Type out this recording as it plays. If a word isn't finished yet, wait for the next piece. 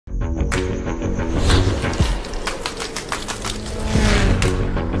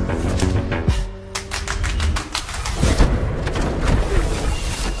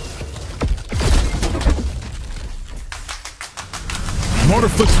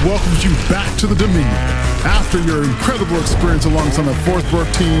Motorflix welcomes you back to the Dominion. After your incredible experience alongside the Forthburg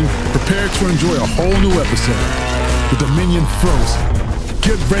team, prepare to enjoy a whole new episode. The Dominion Frozen.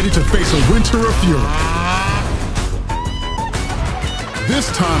 Get ready to face a winter of fury.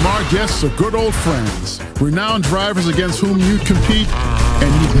 This time, our guests are good old friends, renowned drivers against whom you'd compete and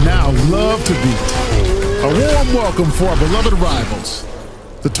you'd now love to beat. A warm welcome for our beloved rivals.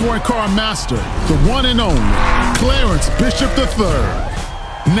 The touring car master, the one and only, Clarence Bishop III.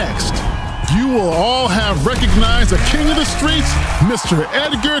 Next, you will all have recognized the king of the streets, Mr.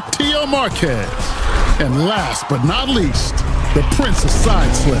 Edgar Tio Marquez. And last but not least, the prince of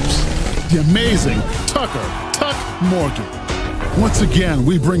side slips, the amazing Tuck Morgan. Once again,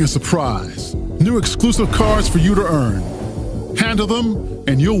 we bring a surprise. New exclusive cards for you to earn. Handle them,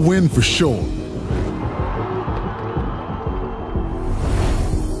 and you'll win for sure.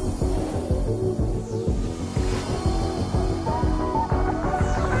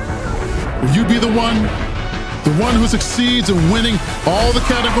 Will you be the one who succeeds in winning all the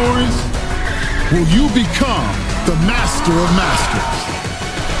categories? Will you become the master of masters?